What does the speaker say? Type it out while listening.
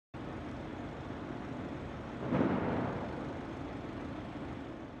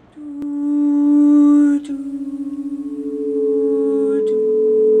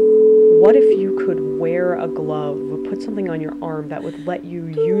put something on your arm that would let you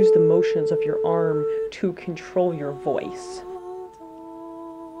use the motions of your arm to control your voice.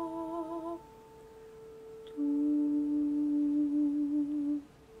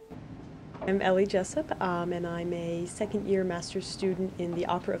 I'm Elly Jessop, and I'm a second-year master's student in the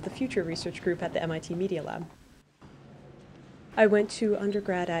Opera of the Future research group at the MIT Media Lab. I went to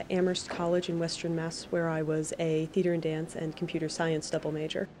undergrad at Amherst College in Western Mass, where I was a theater and dance and computer science double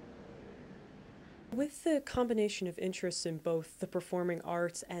major. With the combination of interests in both the performing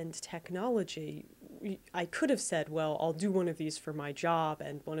arts and technology, I could have said, well, I'll do one of these for my job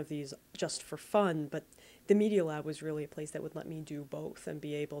and one of these just for fun, but the Media Lab was really a place that would let me do both and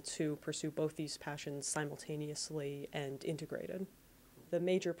be able to pursue both these passions simultaneously and integrated. The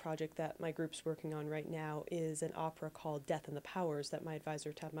major project that my group's working on right now is an opera called Death and the Powers that my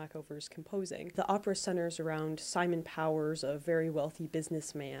advisor Tab Machover is composing. The opera centers around Simon Powers, a very wealthy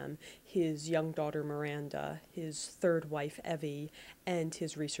businessman, his young daughter Miranda, his third wife Evie, and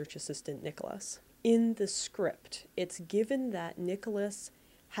his research assistant Nicholas. In the script, it's given that Nicholas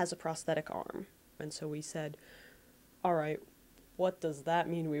has a prosthetic arm, and so we said, all right, what does that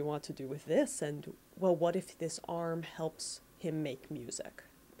mean we want to do with this? And, well, what if this arm helps him make music?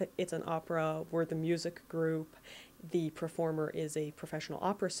 But it's an opera, we're the music group, the performer is a professional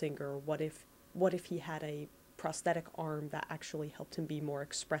opera singer. What if he had a prosthetic arm that actually helped him be more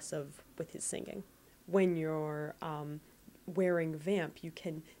expressive with his singing? When you're wearing VAMP, you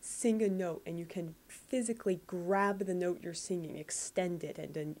can sing a note and you can physically grab the note you're singing, extend it,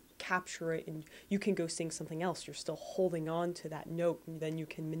 and then capture it, and you can go sing something else. You're still holding on to that note, and then you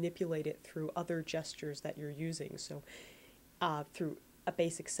can manipulate it through other gestures that you're using. So through a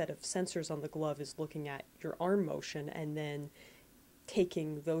basic set of sensors on the glove is looking at your arm motion and then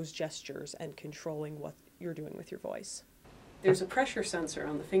taking those gestures and controlling what you're doing with your voice. There's a pressure sensor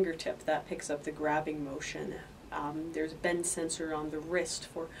on the fingertip that picks up the grabbing motion. There's a bend sensor on the wrist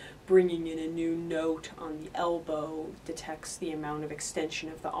for bringing in a new note. On the elbow detects the amount of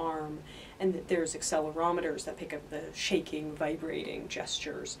extension of the arm, and there's accelerometers that pick up the shaking, vibrating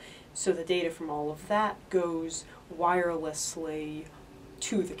gestures. So the data from all of that goes wirelessly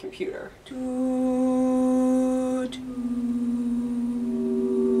to the computer.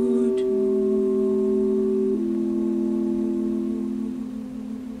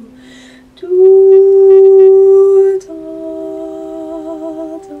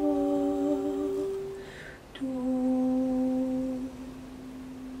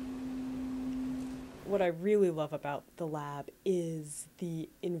 What I really love about the lab is the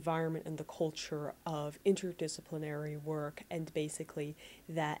environment and the culture of interdisciplinary work, and basically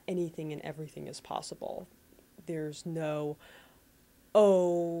that anything and everything is possible. There's no,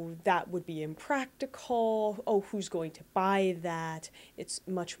 oh, that would be impractical, oh, who's going to buy that? It's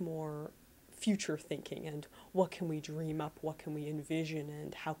much more future thinking and what can we dream up, what can we envision,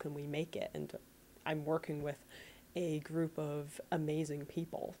 and how can we make it? And I'm working with a group of amazing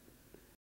people.